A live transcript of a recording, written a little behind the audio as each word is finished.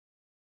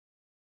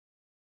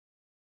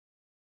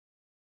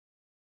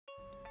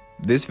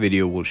This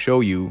video will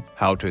show you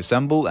how to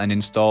assemble and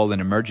install an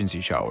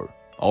emergency shower,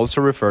 also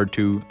referred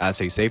to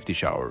as a safety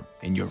shower,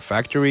 in your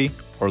factory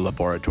or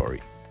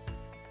laboratory.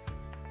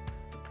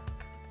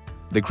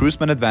 The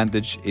Krusman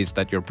advantage is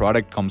that your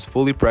product comes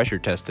fully pressure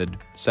tested,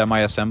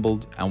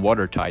 semi-assembled and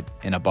watertight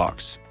in a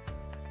box.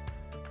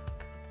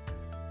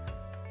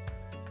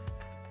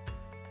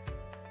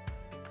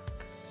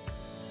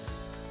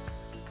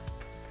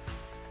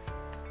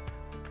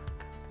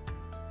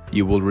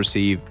 You will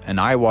receive an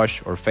eye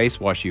wash or face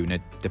wash unit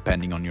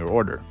depending on your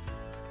order.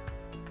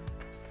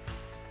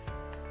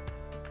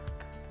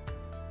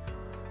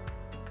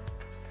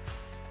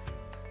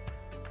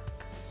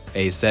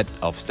 A set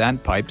of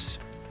standpipes,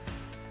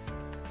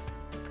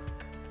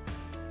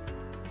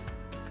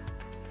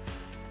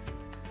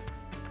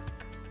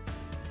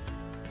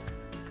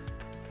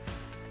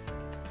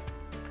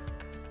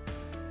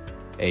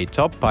 a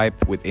top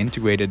pipe with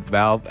integrated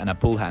valve and a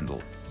pull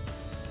handle,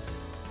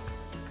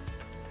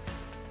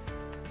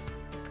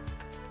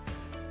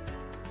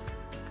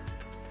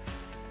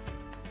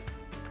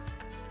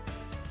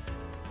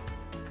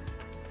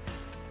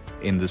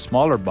 in the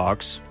smaller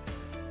box,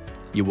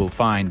 you will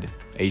find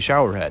a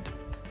shower head,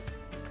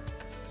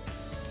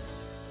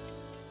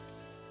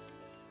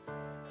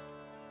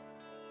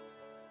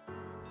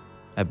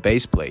 a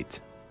base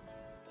plate,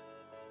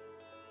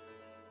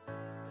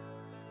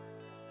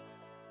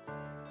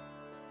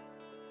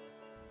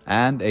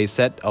 and a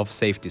set of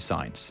safety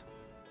signs.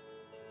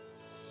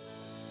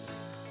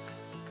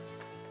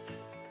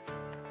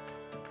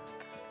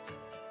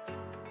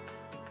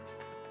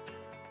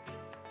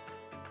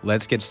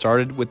 Let's get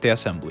started with the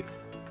assembly.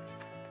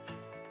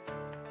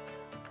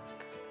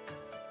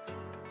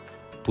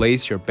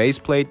 Place your base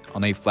plate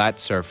on a flat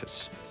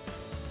surface.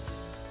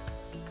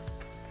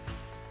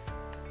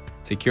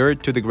 Secure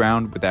it to the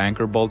ground with the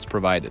anchor bolts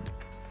provided.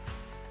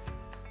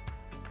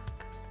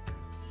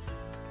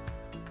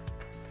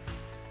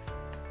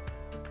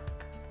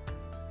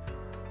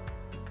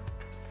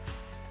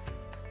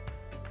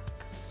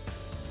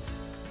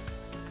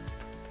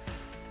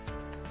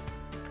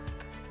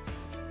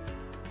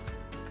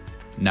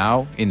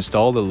 Now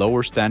install the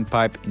lower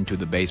standpipe into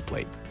the base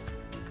plate.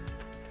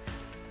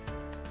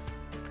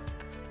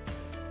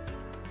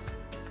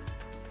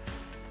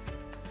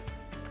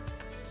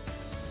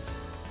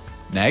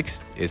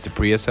 Next is the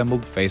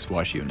pre-assembled face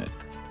wash unit.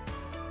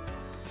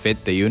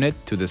 Fit the unit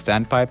to the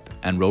standpipe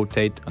and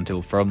rotate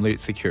until firmly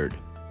secured.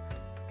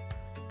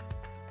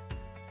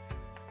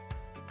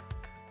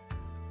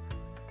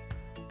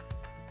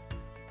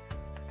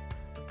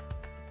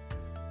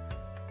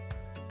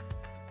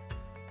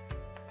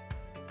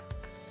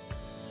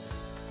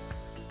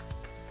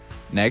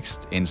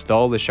 Next,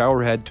 install the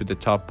shower head to the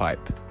top pipe.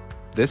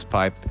 This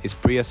pipe is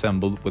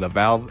pre-assembled with a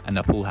valve and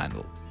a pull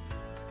handle.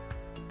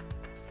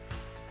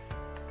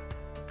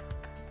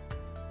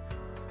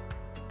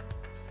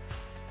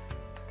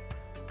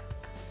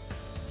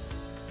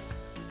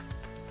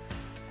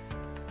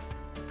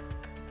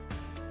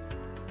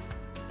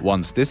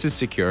 Once this is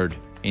secured,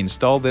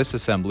 install this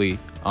assembly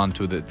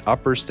onto the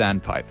upper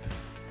standpipe.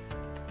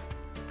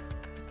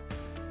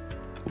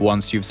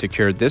 Once you've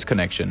secured this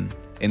connection,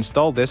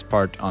 install this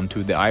part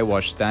onto the eye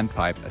wash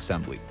standpipe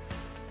assembly.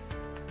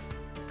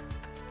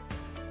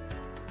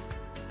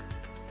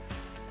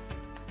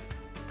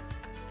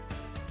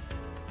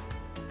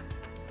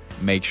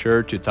 Make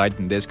sure to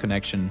tighten this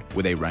connection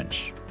with a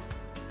wrench.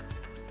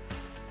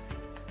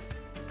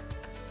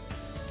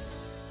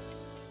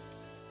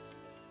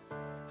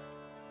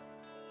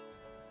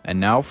 And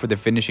now for the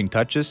finishing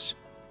touches.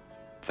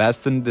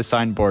 Fasten the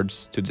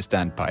signboards to the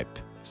standpipe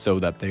so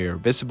that they are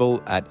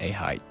visible at a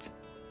height.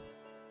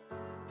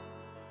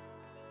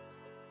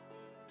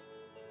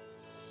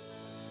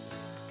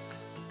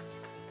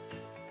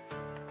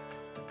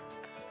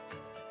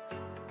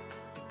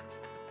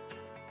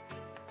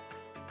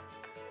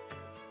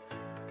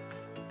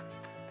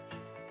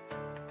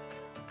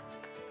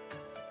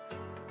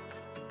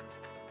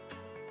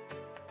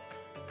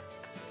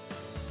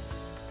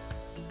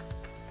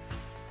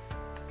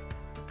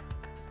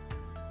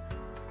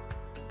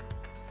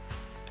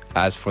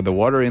 As for the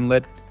water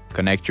inlet,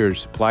 connect your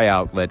supply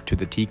outlet to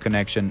the T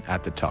connection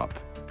at the top,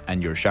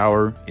 and your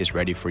shower is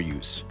ready for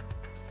use.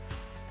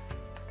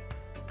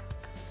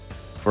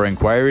 For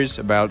inquiries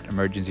about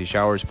emergency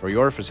showers for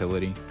your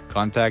facility,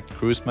 contact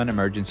Krusman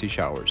Emergency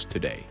Showers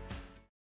today.